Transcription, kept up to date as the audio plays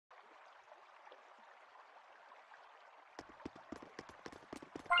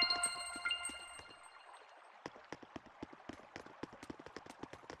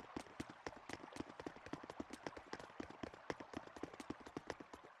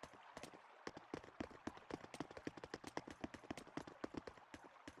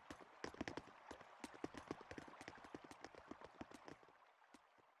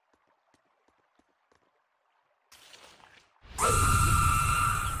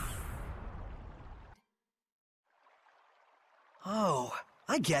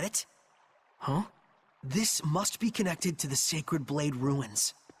I get it. Huh? This must be connected to the Sacred Blade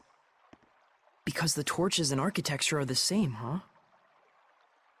ruins. Because the torches and architecture are the same, huh?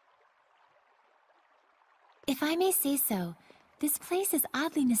 If I may say so, this place is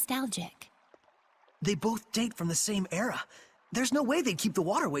oddly nostalgic. They both date from the same era. There's no way they'd keep the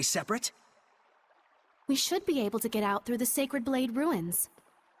waterways separate. We should be able to get out through the Sacred Blade ruins.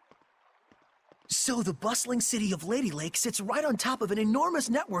 So the bustling city of Lady Lake sits right on top of an enormous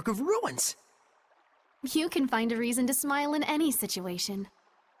network of ruins. You can find a reason to smile in any situation.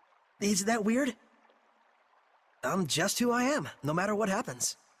 Is that weird? I'm just who I am, no matter what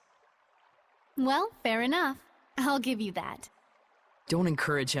happens. Well, fair enough. I'll give you that. Don't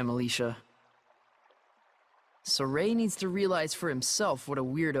encourage him, Alicia. Soray needs to realize for himself what a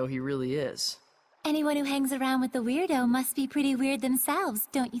weirdo he really is. Anyone who hangs around with the weirdo must be pretty weird themselves,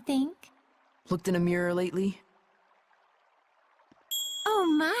 don't you think? Looked in a mirror lately? Oh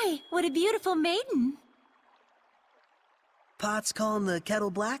my, what a beautiful maiden! Pot's calling the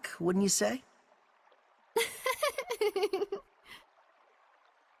kettle black, wouldn't you say?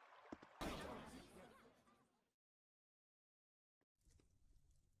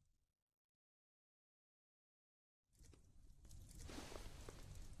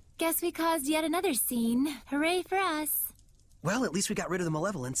 Guess we caused yet another scene. Hooray for us. Well, at least we got rid of the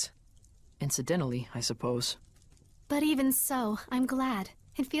malevolence. Incidentally, I suppose. But even so, I'm glad.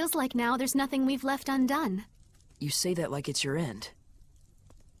 It feels like now there's nothing we've left undone. You say that like it's your end.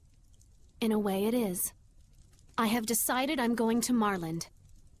 In a way, it is. I have decided I'm going to Marland.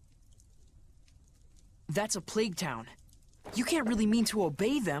 That's a plague town. You can't really mean to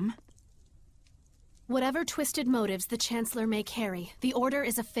obey them. Whatever twisted motives the Chancellor may carry, the order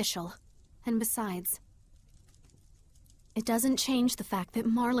is official. And besides, it doesn't change the fact that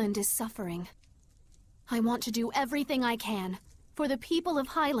Marland is suffering. I want to do everything I can for the people of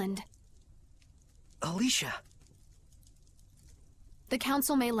Highland. Alicia. The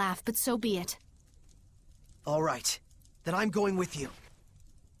Council may laugh, but so be it. All right. Then I'm going with you.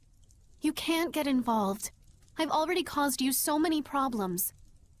 You can't get involved. I've already caused you so many problems.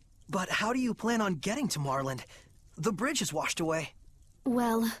 But how do you plan on getting to Marland? The bridge is washed away.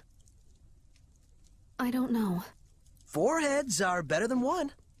 Well, I don't know. 4 heads are better than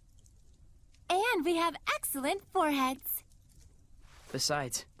 1. And we have excellent foreheads.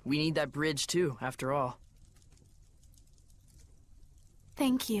 Besides, we need that bridge too, after all.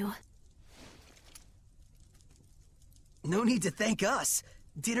 Thank you. No need to thank us.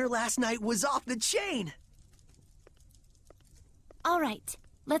 Dinner last night was off the chain. All right,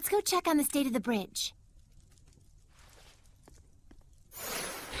 let's go check on the state of the bridge.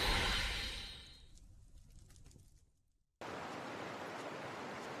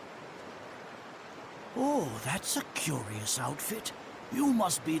 Oh, that's a curious outfit. You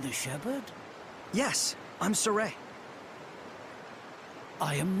must be the shepherd. Yes, I'm Soray.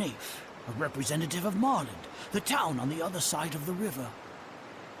 I am Naif, a representative of Marland, the town on the other side of the river.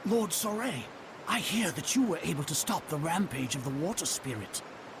 Lord Soray, I hear that you were able to stop the rampage of the water spirit.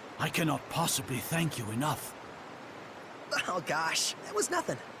 I cannot possibly thank you enough. Oh gosh, that was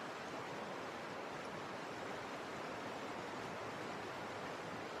nothing.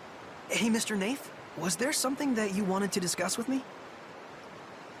 Hey, Mr. Naif, was there something that you wanted to discuss with me?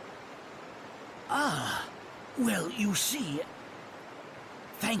 Ah, well, you see,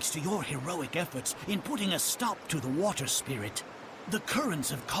 thanks to your heroic efforts in putting a stop to the water spirit, the currents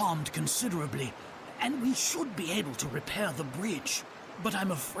have calmed considerably, and we should be able to repair the bridge. But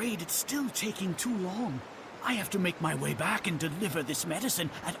I'm afraid it's still taking too long. I have to make my way back and deliver this medicine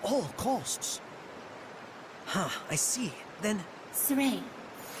at all costs. Huh, I see. Then... Soray.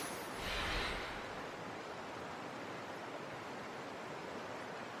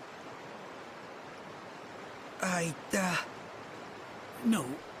 No,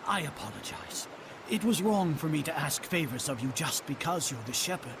 I apologize. It was wrong for me to ask favors of you just because you're the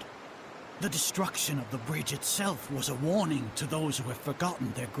shepherd. The destruction of the bridge itself was a warning to those who have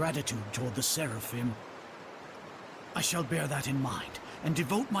forgotten their gratitude toward the Seraphim. I shall bear that in mind, and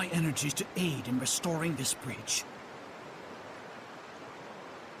devote my energies to aid in restoring this bridge.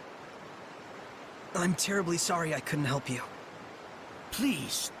 I'm terribly sorry I couldn't help you.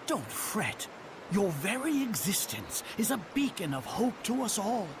 Please, don't fret. Your very existence is a beacon of hope to us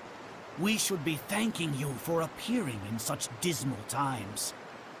all. We should be thanking you for appearing in such dismal times.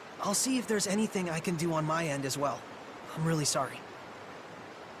 I'll see if there's anything I can do on my end as well. I'm really sorry.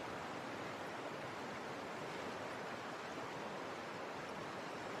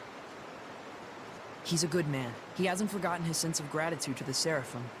 He's a good man. He hasn't forgotten his sense of gratitude to the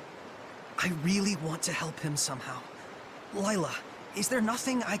Seraphim. I really want to help him somehow. Lila, Is there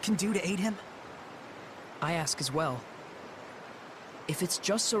nothing I can do to aid him? I ask as well. If it's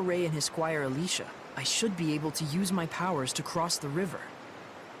just Soray and his squire Alicia, I should be able to use my powers to cross the river.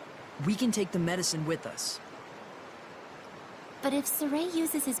 We can take the medicine with us. But if Soray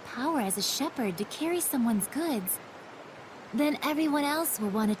uses his power as a shepherd to carry someone's goods, then everyone else will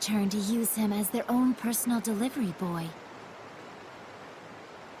want to turn to use him as their own personal delivery boy.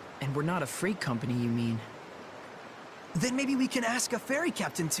 And we're not a freight company, you mean? Then maybe we can ask a ferry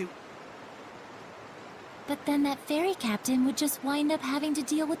captain to... But then that ferry captain would just wind up having to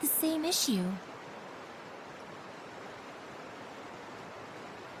deal with the same issue.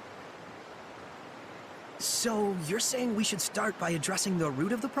 So, you're saying we should start by addressing the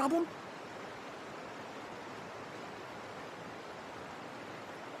root of the problem?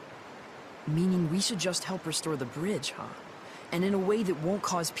 Meaning we should just help restore the bridge, huh? And in a way that won't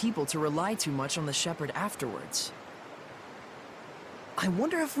cause people to rely too much on the shepherd afterwards. I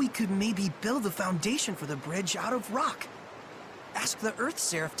wonder if we could maybe build the foundation for the bridge out of rock. Ask the Earth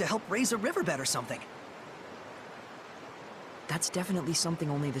Seraph to help raise a riverbed or something. That's definitely something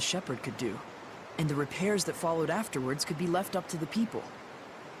only the shepherd could do. And the repairs that followed afterwards could be left up to the people.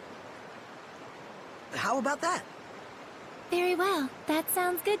 How about that? Very well. That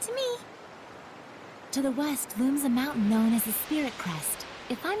sounds good to me. To the west looms a mountain known as the Spirit Crest.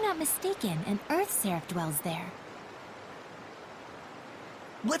 If I'm not mistaken, an Earth Seraph dwells there.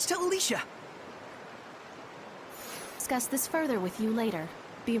 Let's tell Alicia. Discuss this further with you later.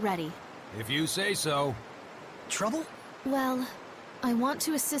 Be ready. If you say so. Trouble? Well, I want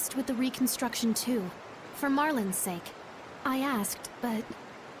to assist with the reconstruction too. For Marlin's sake. I asked, but...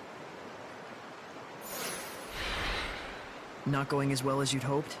 Not going as well as you'd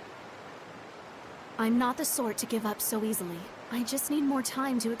hoped? I'm not the sort to give up so easily. I just need more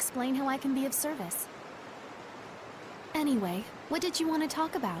time to explain how I can be of service. Anyway, what did you want to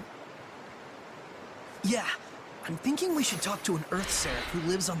talk about? Yeah, I'm thinking we should talk to an Earth Seraph who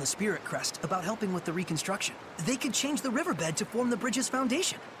lives on the Spirit Crest about helping with the reconstruction. They could change the riverbed to form the bridge's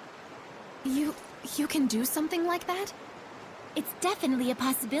foundation. You can do something like that? It's definitely a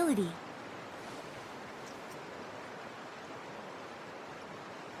possibility.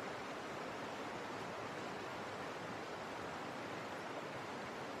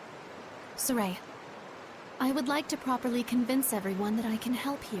 Soray, I would like to properly convince everyone that I can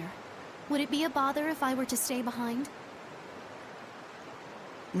help here. Would it be a bother if I were to stay behind?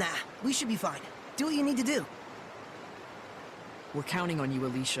 Nah, we should be fine. Do what you need to do. We're counting on you,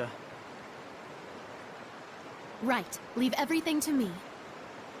 Alicia. Right. Leave everything to me.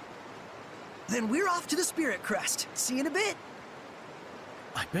 Then we're off to the Spirit Crest. See you in a bit.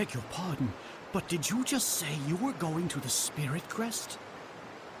 I beg your pardon, but did you just say you were going to the Spirit Crest?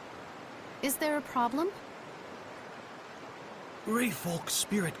 Is there a problem? Rayfolk's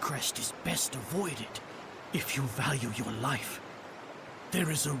Spirit Crest is best avoided if you value your life. There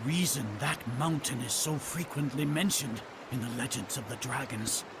is a reason that mountain is so frequently mentioned in the legends of the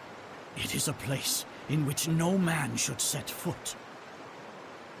dragons. It is a place in which no man should set foot.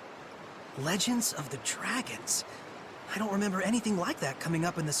 Legends of the Dragons? I don't remember anything like that coming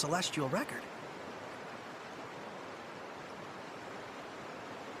up in the Celestial Record.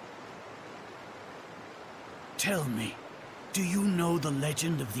 Tell me, do you know the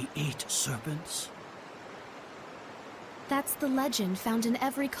legend of the 8 serpents? That's the legend found in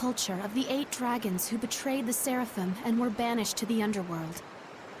every culture of the 8 dragons who betrayed the Seraphim and were banished to the underworld.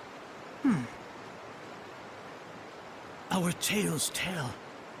 Our tales tell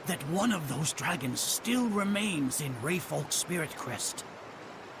that one of those dragons still remains in Rayfolk's Spirit Crest.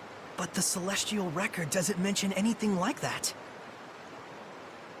 But the Celestial Record doesn't mention anything like that.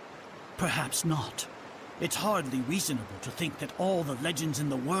 Perhaps not. It's hardly reasonable to think that all the legends in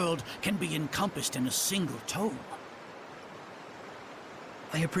the world can be encompassed in a single tome.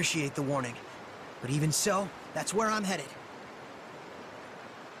 I appreciate the warning, but even so, that's where I'm headed.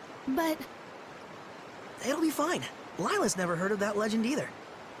 But... It'll be fine. Lila's never heard of that legend either.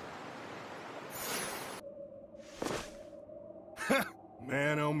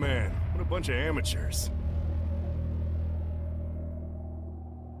 Man, oh man, what a bunch of amateurs.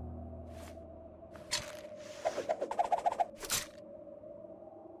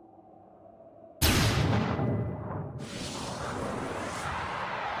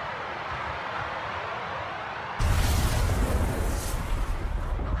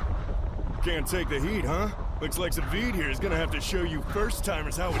 Can't take the heat, huh? Looks like Zavid here is gonna have to show you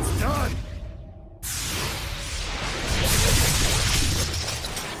first-timers how it's done!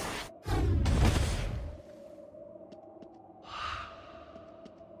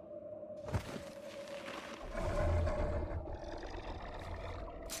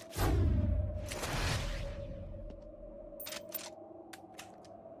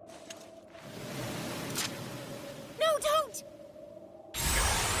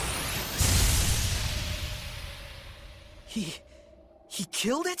 He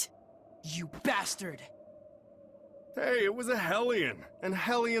killed it? You bastard! Hey, it was a Hellion, and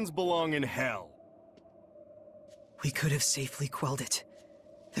Hellions belong in hell. We could have safely quelled it.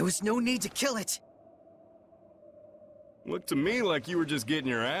 There was no need to kill it. Looked to me like you were just getting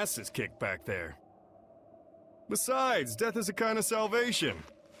your asses kicked back there. Besides, death is a kind of salvation.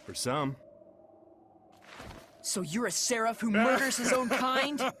 For some. So you're a seraph who murders his own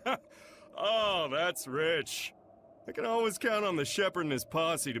kind? Oh, that's rich. I can always count on the shepherd and his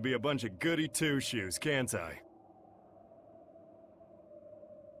posse to be a bunch of goody two-shoes, can't I?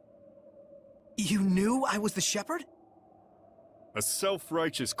 You knew I was the shepherd? A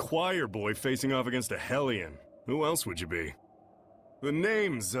self-righteous choir boy facing off against a Hellion. Who else would you be? The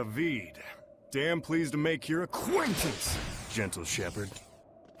name's Zavid. Damn pleased to make your acquaintance, gentle shepherd.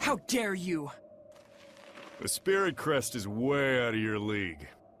 How dare you! The Spirit Crest is way out of your league.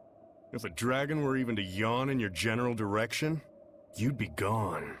 If a dragon were even to yawn in your general direction, you'd be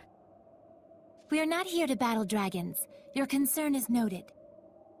gone. We are not here to battle dragons. Your concern is noted.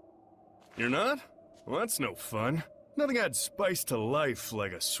 You're not? Well, that's no fun. Nothing adds spice to life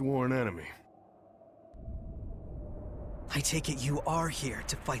like a sworn enemy. I take it you are here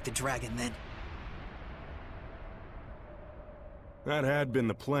to fight the dragon, then? That had been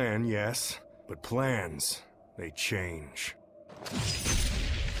the plan, yes. But plans, they change.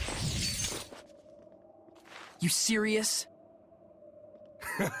 You serious?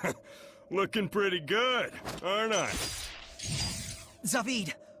 Looking pretty good, aren't I?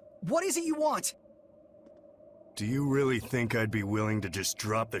 Zavid, what is it you want? Do you really think I'd be willing to just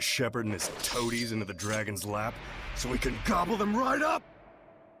drop the shepherd and his toadies into the dragon's lap so we can gobble them right up?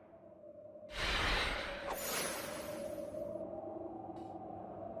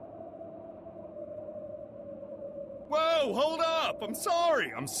 Whoa, hold up! I'm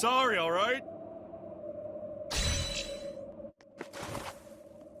sorry, all right?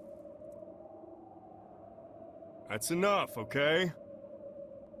 That's enough, okay?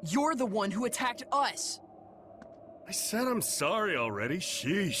 You're the one who attacked us! I said I'm sorry already,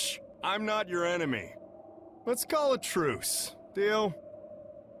 sheesh. I'm not your enemy. Let's call a truce. Deal?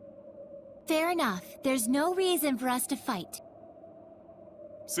 Fair enough. There's no reason for us to fight.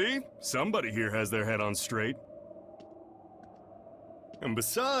 See? Somebody here has their head on straight. And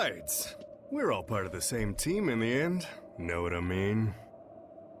besides, we're all part of the same team in the end. Know what I mean?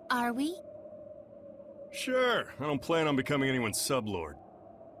 Are we? Sure, I don't plan on becoming anyone's sublord.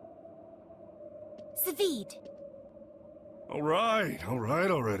 Zavid! All right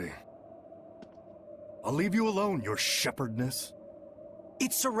already. I'll leave you alone, your shepherdness.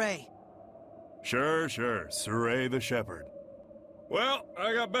 It's Saray. Sure, Saray the shepherd. Well,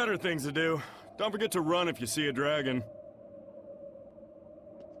 I got better things to do. Don't forget to run if you see a dragon.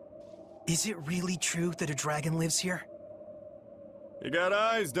 Is it really true that a dragon lives here? You got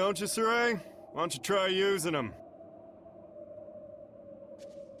eyes, don't you, Saray? Why don't you try using them?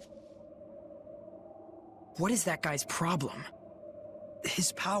 What is that guy's problem?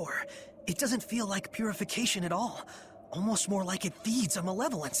 His power. It doesn't feel like purification at all. Almost more like it feeds on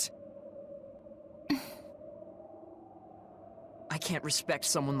malevolence. I can't respect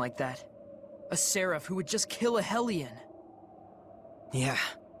someone like that. A seraph who would just kill a Hellion. Yeah,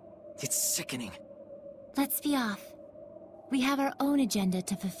 it's sickening. Let's be off. We have our own agenda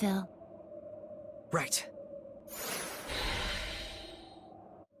to fulfill. Right.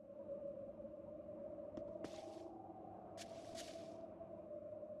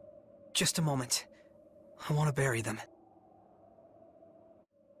 Just a moment. I want to bury them.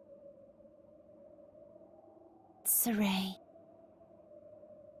 Saray.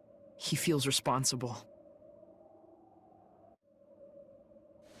 He feels responsible.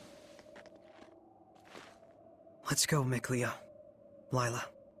 Let's go, Miklia. Lila.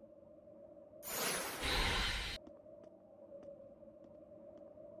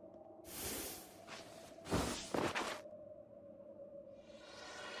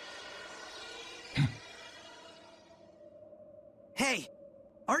 Hey!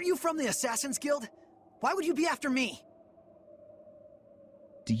 Aren't you from the Assassin's Guild? Why would you be after me?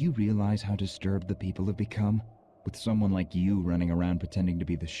 Do you realize how disturbed the people have become? With someone like you running around pretending to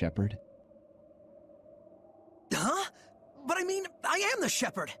be the shepherd? Huh? But I mean, I am the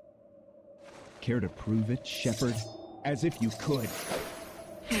shepherd! Care to prove it, shepherd? As if you could.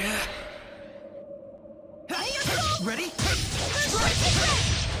 Ready? Strike!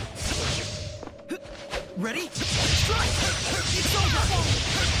 Ready? Strike! It's over!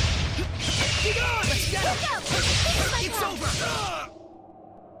 Be gone! Let's get him! It's over!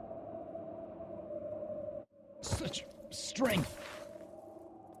 Such strength.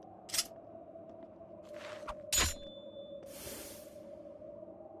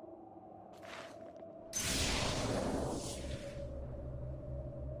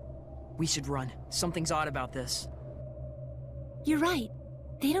 We should run. Something's odd about this. You're right.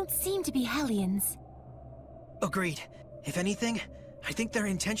 They don't seem to be Hellions. Agreed. If anything, I think they're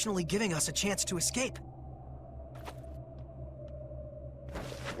intentionally giving us a chance to escape.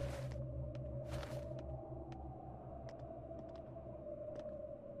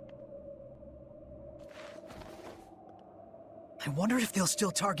 I wonder if they'll still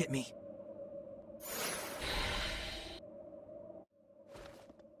target me.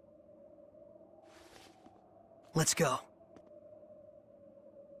 Let's go.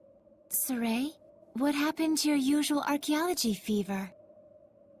 Saray, what happened to your usual archaeology fever?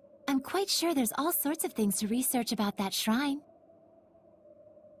 I'm quite sure there's all sorts of things to research about that shrine.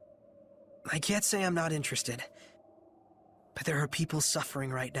 I can't say I'm not interested. But there are people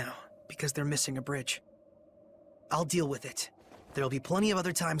suffering right now because they're missing a bridge. I'll deal with it. There'll be plenty of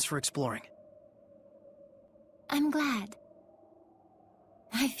other times for exploring. I'm glad.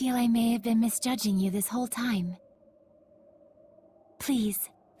 I feel I may have been misjudging you this whole time. Please,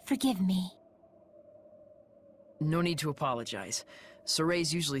 forgive me. No need to apologize.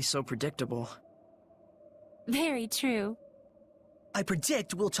 Saray's usually so predictable. Very true. I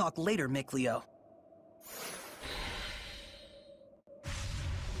predict we'll talk later, Mikleo.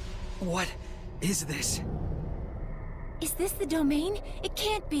 What is this? Is this the domain? It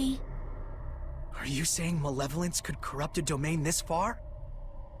can't be. Are you saying malevolence could corrupt a domain this far?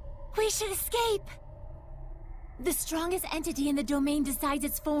 We should escape! The strongest entity in the domain decides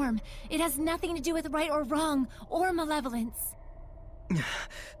its form. It has nothing to do with right or wrong, or malevolence.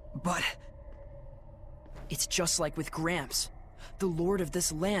 But... It's just like with Gramps. The lord of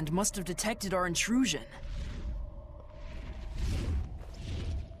this land must have detected our intrusion.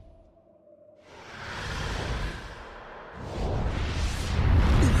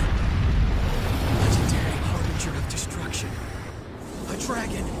 Legendary harbinger of destruction. A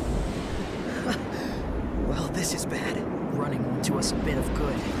dragon. Well, this is bad. Running won't do us a bit of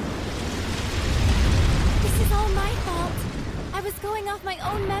good. This is all my fault. I was going off my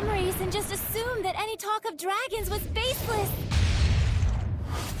own memories and just assumed that any talk of dragons was baseless.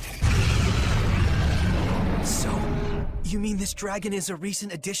 So, you mean this dragon is a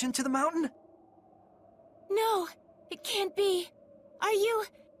recent addition to the mountain? No, it can't be. Are you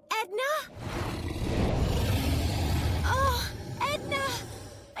Edna? Oh, Edna!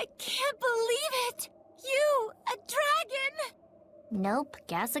 I can't believe it! You, a dragon! Nope,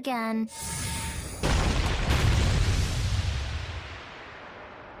 guess again.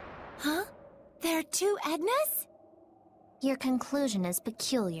 Huh? There are two Ednas? Your conclusion is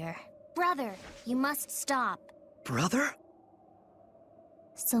peculiar. Brother, you must stop. Brother?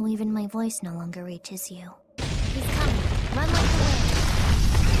 So even my voice no longer reaches you. He's coming. Run like the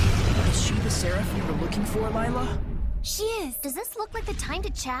wind. Is she the Seraph we were looking for, Lila? She is. Does this look like the time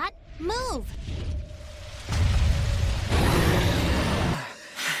to chat? Move!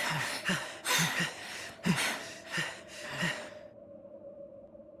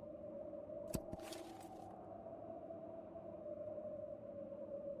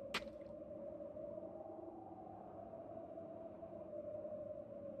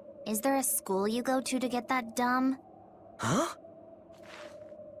 Is there a school you go to get that dumb? Huh?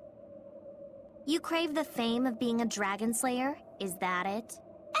 You crave the fame of being a dragon slayer? Is that it?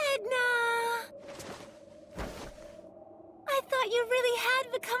 Edna! I thought you really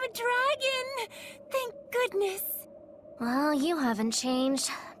had become a dragon! Thank goodness. Well, you haven't changed.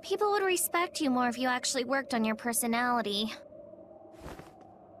 People would respect you more if you actually worked on your personality.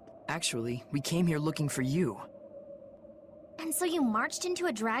 Actually, we came here looking for you. And so you marched into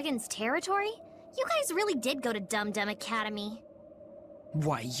a dragon's territory? You guys really did go to Dum Dum Academy.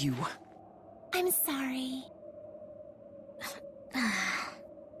 Why, you? I'm sorry.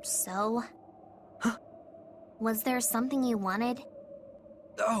 So? Huh? Was there something you wanted?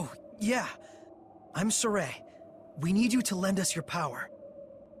 Oh, yeah. I'm Saray. We need you to lend us your power.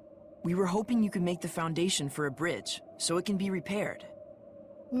 We were hoping you could make the foundation for a bridge, so it can be repaired.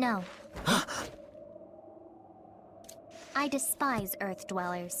 No. I despise Earth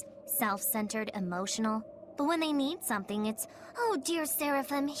dwellers. Self-centered, emotional. But when they need something, it's, oh dear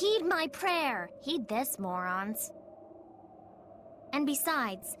Seraphim, heed my prayer. Heed this, morons. And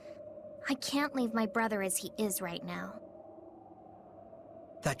besides, I can't leave my brother as he is right now.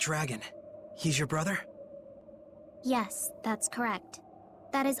 That dragon, he's your brother? Yes, that's correct.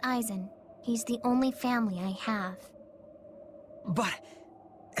 That is Eisen. He's the only family I have. But...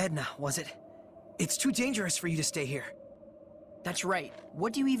 Edna, was it? It's too dangerous for you to stay here. That's right.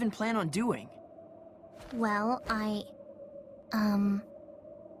 What do you even plan on doing? Well, I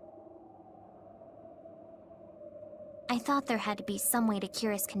thought there had to be some way to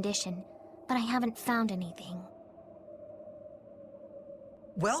cure his condition. but I haven't found anything.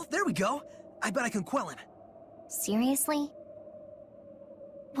 Well, there we go. I bet I can quell him. Seriously?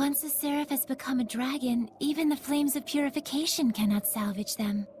 Once a seraph has become a dragon, even the flames of purification cannot salvage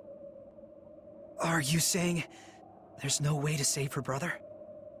them. Are you saying there's no way to save her brother?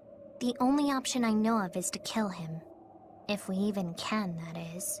 The only option I know of is to kill him. If we even can, that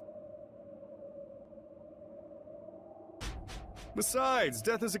is. Besides,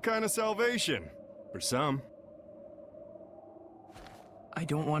 death is a kind of salvation. For some. I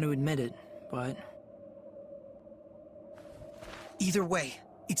don't want to admit it, but... Either way,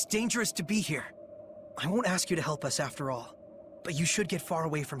 it's dangerous to be here. I won't ask you to help us after all, but you should get far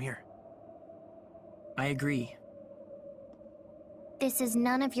away from here. I agree. This is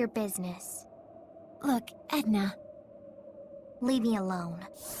none of your business. Look, Edna. Leave me alone.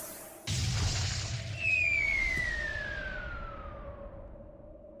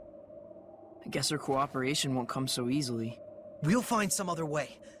 I guess her cooperation won't come so easily. We'll find some other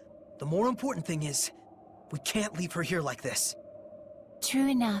way. The more important thing is, we can't leave her here like this. True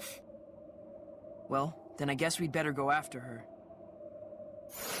enough. Well, then I guess we'd better go after her.